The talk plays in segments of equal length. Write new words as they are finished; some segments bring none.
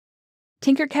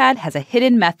Tinkercad has a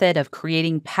hidden method of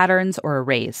creating patterns or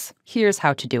arrays. Here's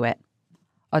how to do it.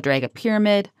 I'll drag a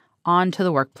pyramid onto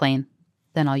the work plane.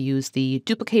 Then I'll use the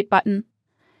duplicate button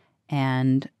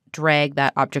and drag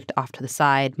that object off to the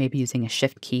side, maybe using a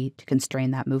shift key to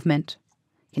constrain that movement.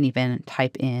 You can even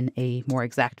type in a more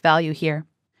exact value here.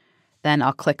 Then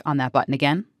I'll click on that button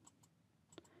again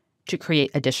to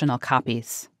create additional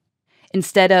copies.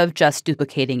 Instead of just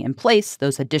duplicating in place,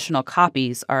 those additional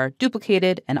copies are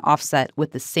duplicated and offset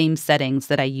with the same settings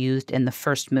that I used in the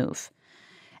first move.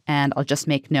 And I'll just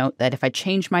make note that if I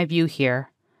change my view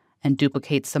here and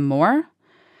duplicate some more,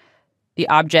 the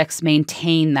objects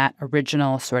maintain that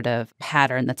original sort of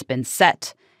pattern that's been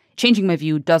set. Changing my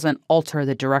view doesn't alter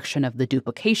the direction of the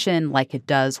duplication like it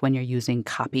does when you're using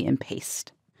copy and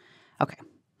paste. Okay,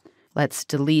 let's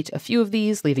delete a few of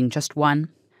these, leaving just one.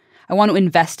 I want to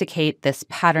investigate this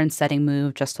pattern setting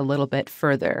move just a little bit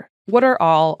further. What are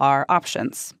all our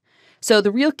options? So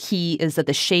the real key is that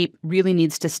the shape really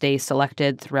needs to stay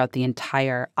selected throughout the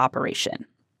entire operation.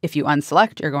 If you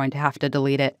unselect, you're going to have to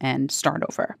delete it and start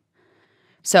over.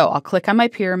 So I'll click on my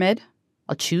pyramid,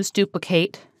 I'll choose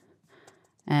duplicate,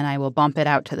 and I will bump it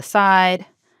out to the side.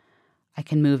 I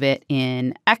can move it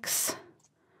in X,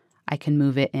 I can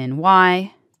move it in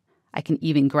Y, I can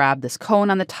even grab this cone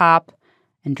on the top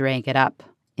and drag it up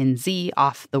in Z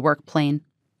off the work plane.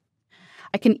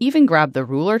 I can even grab the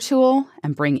ruler tool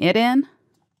and bring it in.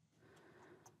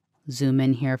 Zoom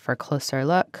in here for a closer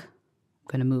look. I'm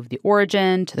going to move the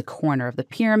origin to the corner of the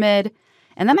pyramid,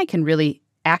 and then I can really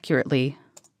accurately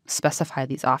specify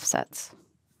these offsets.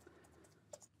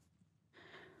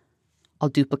 I'll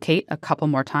duplicate a couple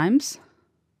more times.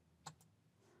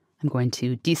 I'm going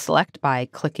to deselect by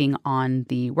clicking on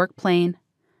the work plane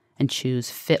and choose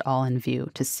Fit All in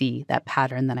View to see that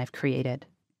pattern that I've created.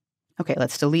 Okay,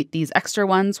 let's delete these extra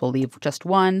ones. We'll leave just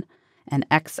one and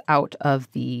X out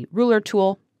of the ruler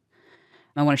tool.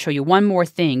 I want to show you one more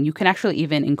thing. You can actually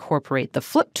even incorporate the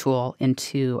flip tool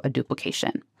into a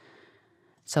duplication.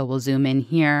 So we'll zoom in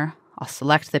here. I'll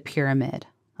select the pyramid.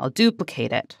 I'll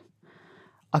duplicate it.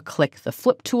 I'll click the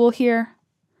flip tool here,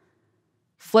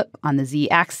 flip on the Z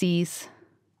axis,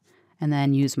 and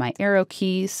then use my arrow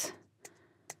keys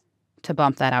to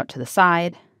bump that out to the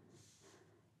side.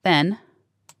 Then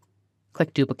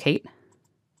click duplicate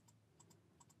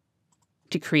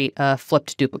to create a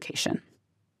flipped duplication.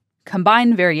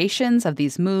 Combine variations of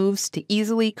these moves to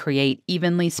easily create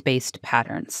evenly spaced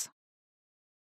patterns.